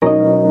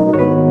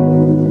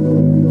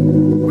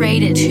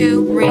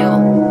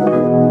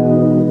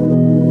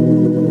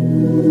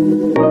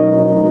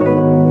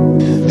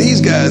RatedTooReal.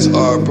 These guys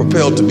are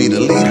propelled to be the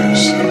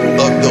leaders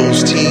of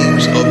those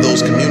teams, of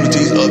those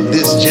communities, of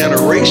this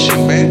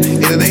generation, man.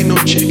 And it ain't no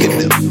chick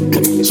in them.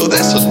 So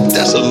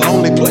that's a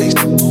lonely place.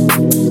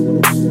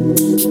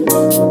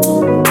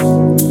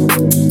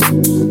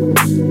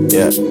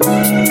 Yeah.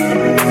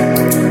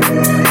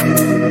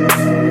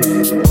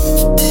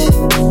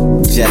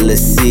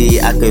 Jealousy,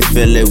 I could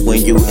feel it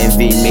when you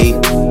envy me.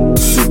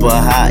 Super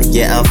hot,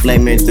 yeah, I'm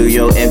flaming through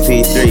your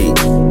MP3.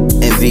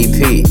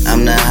 MVP,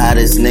 I'm the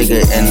hottest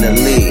nigga in the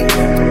league.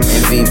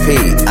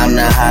 MVP, I'm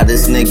the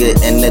hottest nigga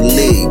in the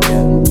league.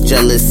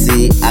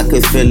 Jealousy, I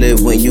could feel it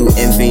when you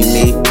envy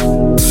me.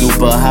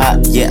 Super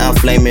hot, yeah, I'm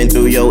flaming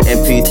through your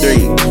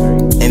MP3.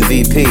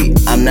 MVP,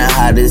 I'm the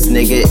hottest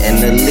nigga in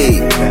the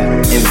league.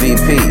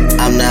 MVP,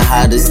 I'm the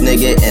hottest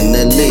nigga in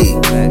the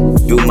league.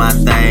 Do my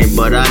thing,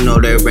 but I know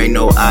there ain't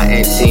no I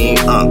in team.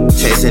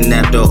 Chasing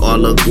after all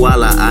the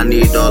guala, I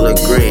need all the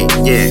green.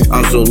 Yeah,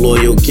 I'm so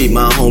loyal, keep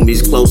my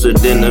homies closer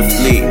than the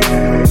fleet.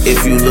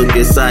 If you look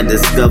inside,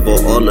 discover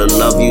all the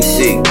love you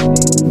seek.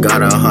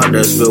 Got a heart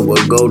that's filled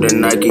with golden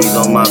Nikes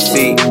on my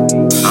feet.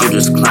 I'm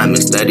just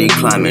climbing, steady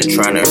climbing,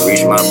 trying to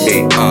reach my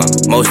peak.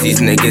 Most these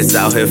niggas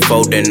out here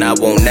folding, I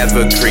won't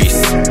never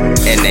crease.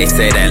 And they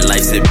say that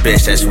life's a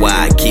bitch, that's why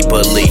I keep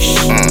a leash.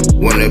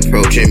 When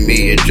approaching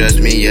me, address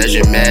me as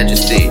your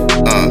majesty.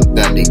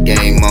 Got the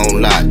game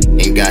on lock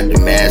and got the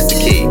master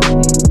key.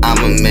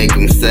 I'ma make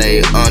them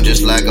say,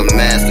 just like a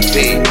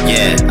masterpiece.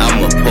 Yeah,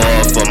 I'ma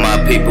pour for my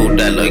people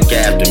that look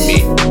after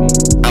me.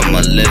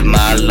 I'ma live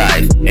my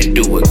life and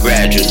do it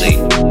gradually.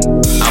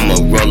 I'ma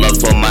roll up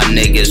for my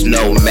niggas,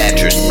 no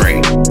mattress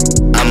break.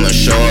 I'ma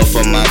show up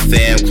for my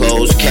fam,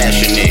 clothes,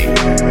 cash in it.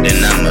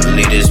 Then I'ma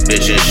leave this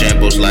bitch in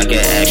shambles like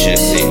an action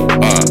scene.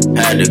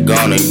 Had to go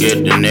and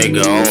get the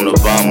nigga on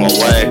about my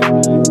way.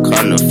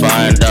 Come to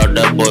find out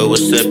that boy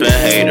was sipping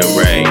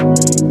haterade.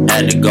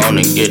 Had to go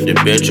and get the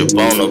bitch up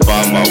on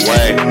about my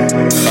way.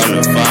 Come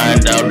to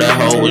find out that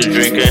hoe was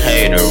drinking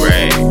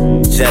haterade.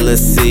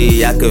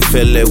 Jealousy, I could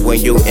feel it when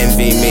you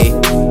envy me.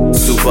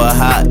 Super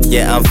hot,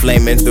 yeah, I'm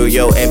flaming through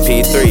your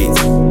MP3s.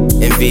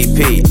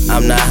 MVP,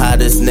 I'm the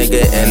hottest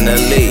nigga in the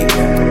league.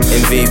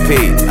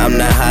 MVP, I'm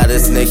the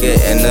hottest nigga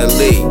in the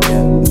league.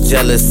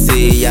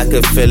 Jealousy, I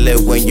could feel it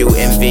when you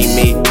envy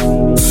me.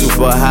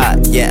 Super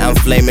hot, yeah, I'm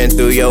flaming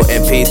through your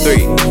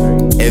MP3.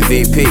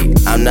 MVP,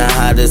 I'm the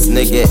hottest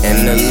nigga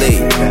in the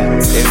league.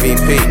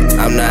 MVP,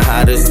 I'm the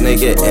hottest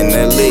nigga in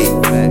the league.